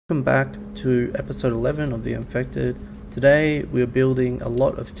Welcome back to episode 11 of The Infected. Today we're building a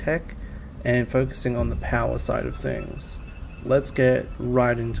lot of tech and focusing on the power side of things. Let's get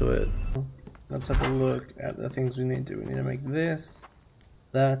right into it. Let's have a look at the things we need to do. We need to make this,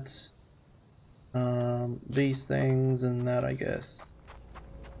 that, these things, and that, I guess.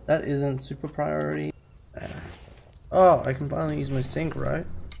 That isn't super priority. Oh, I can finally use my sink, right?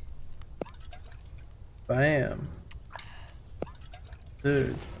 Bam.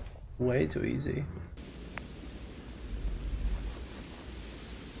 Dude, way too easy.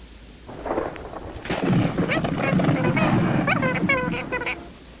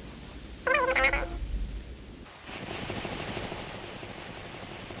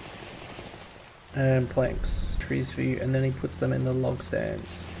 And planks, trees for you, and then he puts them in the log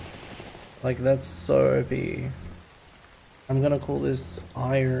stands. Like, that's so OP. I'm gonna call this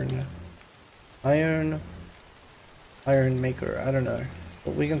iron maker. I don't know,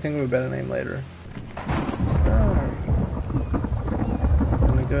 but we can think of a better name later. So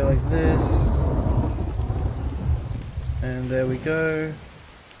gonna go like this, and there we go.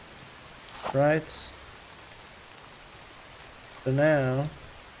 Right, so now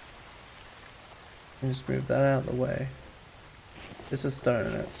just move that out of the way. This is stone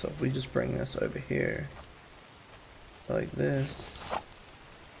in it, so if we just bring this over here, go like this,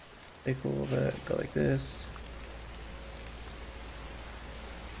 take all of it, go like this.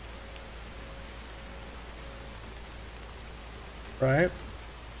 Right?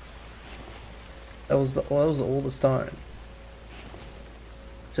 That was all the stone.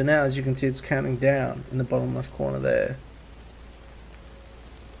 So now, as you can see, it's counting down in the bottom left corner there.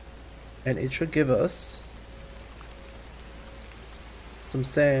 And it should give us some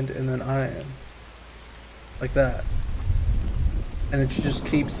sand and then iron. Like that. And it should just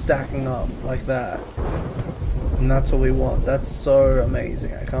keep stacking up like that. And that's what we want. That's so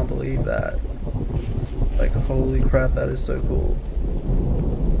amazing. I can't believe that. Like, holy crap, that is so cool.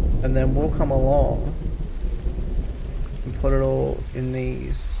 And then we'll come along and put it all in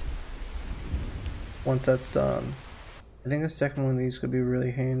these once that's done. I think the second one of these could be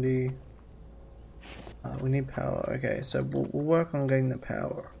really handy. We need power. Okay, so we'll work on getting the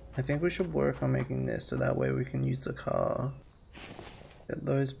power. I think we should work on making this so that way we can use the car. Get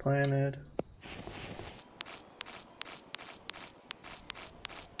those planted.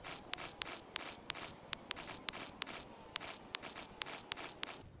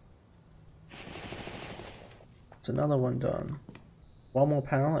 It's another one done. One more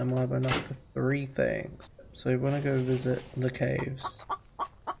panel and we'll have enough for 3 things. So we want to go visit the caves.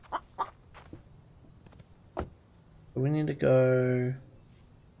 We need to go...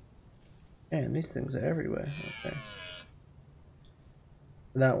 Man, these things are everywhere. Okay.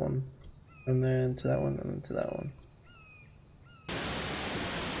 That one. And then to that one, and then to that one.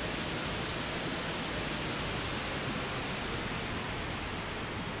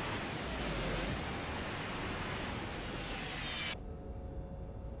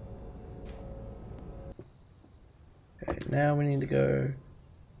 Okay, now we need to go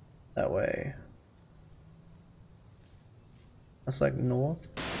that way. That's like north.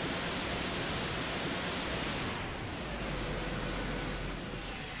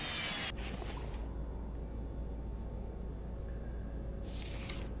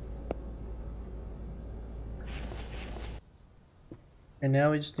 And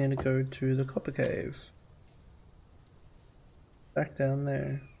now we just need to go to the copper cave. Back down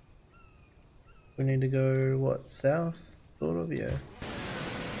there. We need to go, what, south? Sort of, yeah.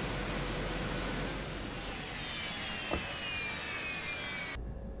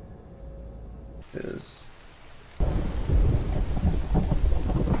 Is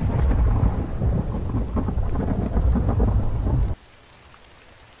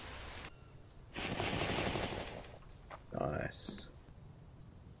nice.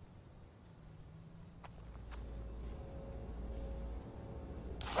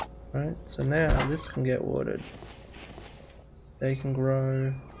 Right, so now this can get watered. They can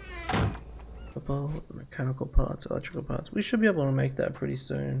grow couple mechanical parts, electrical parts. We should be able to make that pretty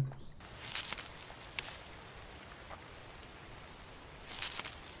soon.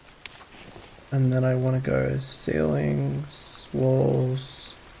 And then I want to go ceilings,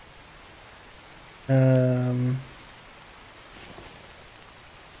 walls, we'll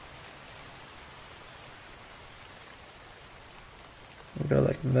go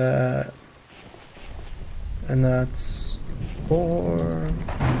like that, and that's 4,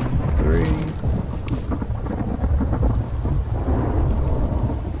 3.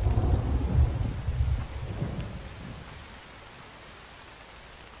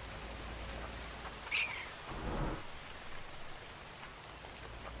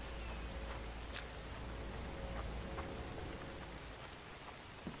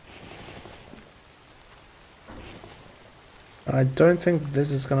 I don't think this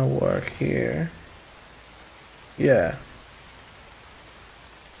is gonna work here. Yeah.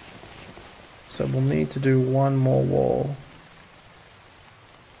 So we'll need to do one more wall.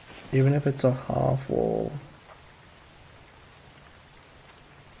 Even if it's a half wall.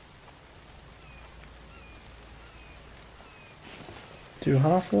 Do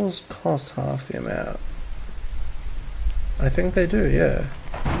half walls cost half the amount? I think they do, yeah.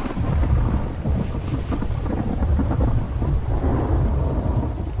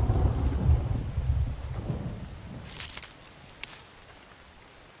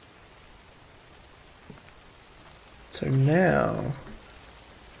 So now,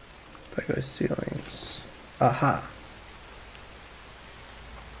 if I go ceilings, aha.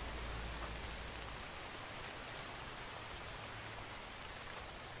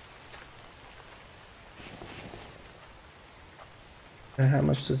 And how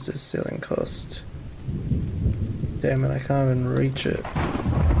much does this ceiling cost? Damn it, I can't even reach it.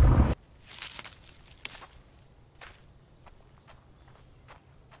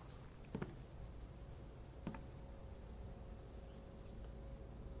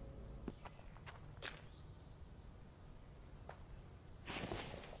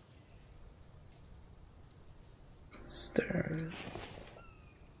 Stairs.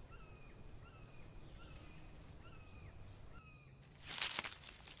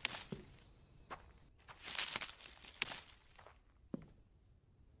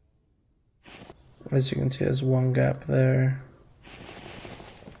 As you can see, there's one gap there.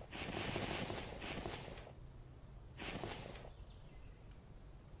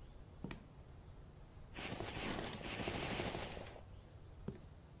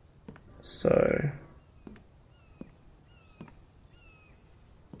 So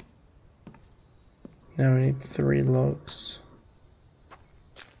now we need 3 logs.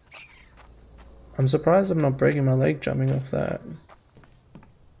 I'm surprised I'm not breaking my leg jumping off that.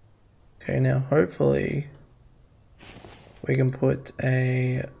 Okay, now hopefully we can put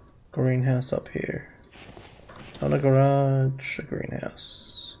a greenhouse up here. Not a garage, a greenhouse.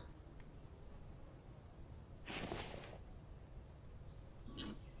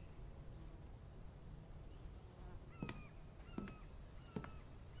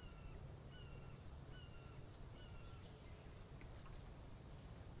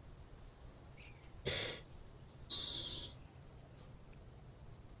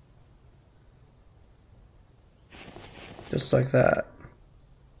 Just like that.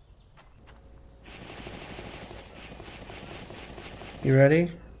 You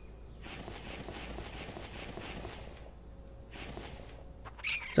ready?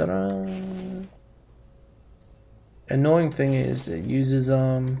 Ta-da! Annoying thing is it uses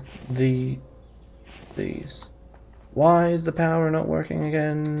these. Why is the power not working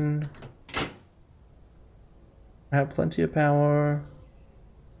again? I have plenty of power.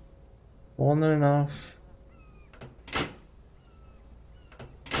 More than enough.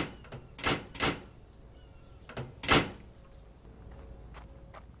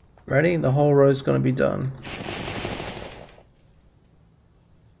 Ready? The whole row's gonna be done.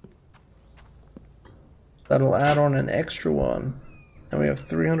 That'll add on an extra one. And we have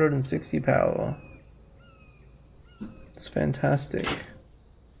 360 power. It's fantastic.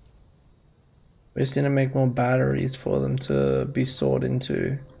 We just need to make more batteries for them to be stored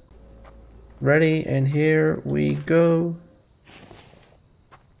into. Ready, and here we go.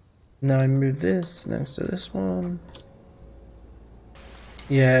 Now I move this next to this one.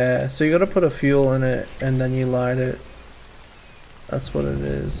 Yeah, so you gotta put a fuel in it and then you light it. That's what it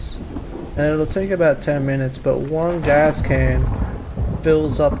is. And it'll take about 10 minutes, but one gas can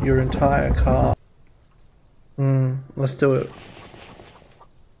fills up your entire car. Let's do it.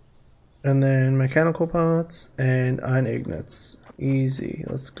 And then mechanical parts and iron ignits. Easy,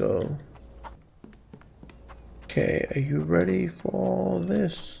 let's go. Okay, are you ready for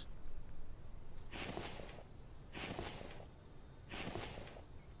this?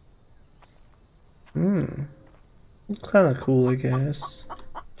 Kind of cool, I guess.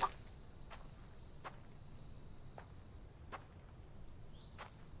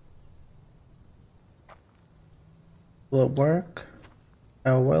 Will it work?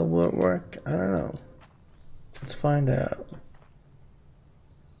 How well will it work? I don't know. Let's find out.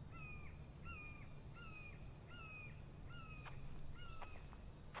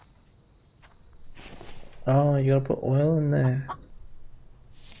 Oh, you gotta put oil in there.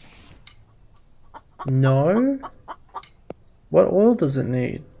 No? What oil does it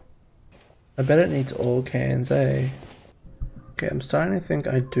need? I bet it needs oil cans, eh? Okay, I'm starting to think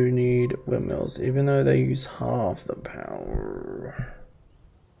I do need windmills, even though they use half the power.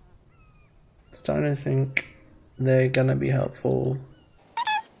 Starting to think they're gonna be helpful.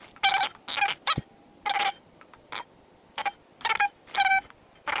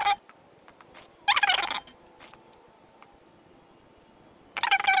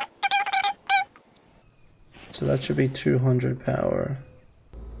 So that should be 200 power.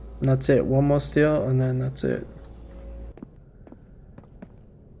 And that's it. One more steel and then that's it.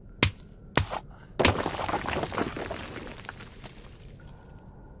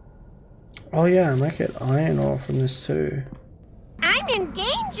 Oh yeah, I might get iron ore from this too. I'm in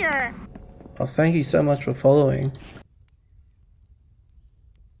danger! Oh, thank you so much for following.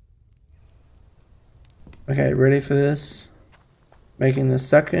 Okay, ready for this? Making the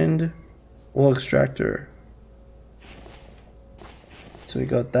second ore extractor. So we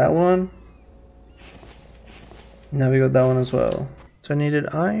got that one. Now we got that one as well. So I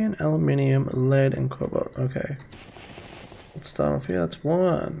needed iron, aluminium, lead, and cobalt. Okay. Let's start off here. That's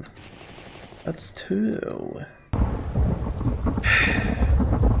 1. That's 2. I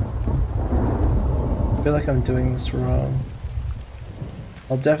feel like I'm doing this wrong.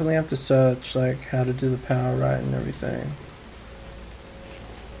 I'll definitely have to search like how to do the power right and everything.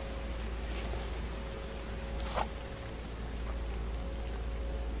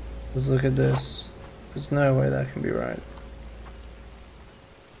 Let's look at this. There's no way that can be right.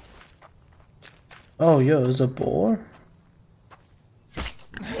 Oh, yo, there's a boar?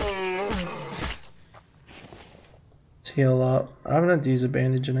 Let's heal up. I haven't had to use a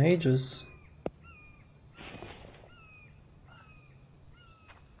bandage in ages.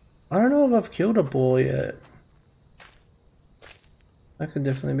 I don't know if I've killed a boar yet. That could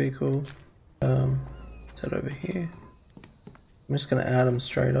definitely be cool. Is that over here? I'm just gonna add them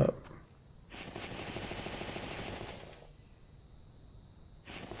straight up.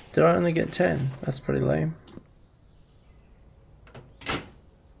 Did I only get 10? That's pretty lame.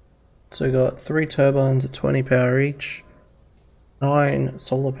 So we got 3 turbines at 20 power each. 9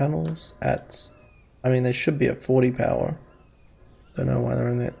 solar panels at, I mean they should be at 40 power. Don't know why they're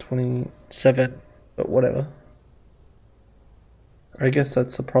only at 27, but whatever. I guess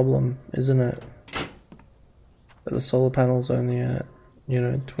that's the problem, isn't it? But the solar panels only at, you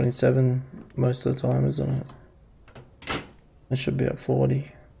know, 27 most of the time, isn't it? It should be at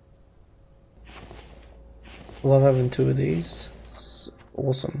 40. Love having 2 of these. It's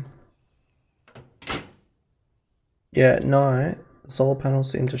awesome. Yeah, at night, the solar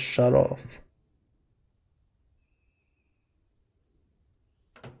panels seem to shut off.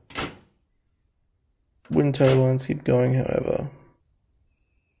 Wind turbines keep going, however.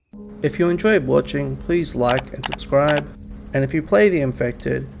 If you enjoyed watching, please like and subscribe. And if you play the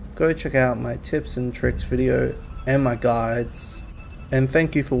Infected, go check out my tips and tricks video and my guides. And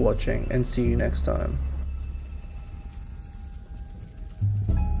thank you for watching, and see you next time.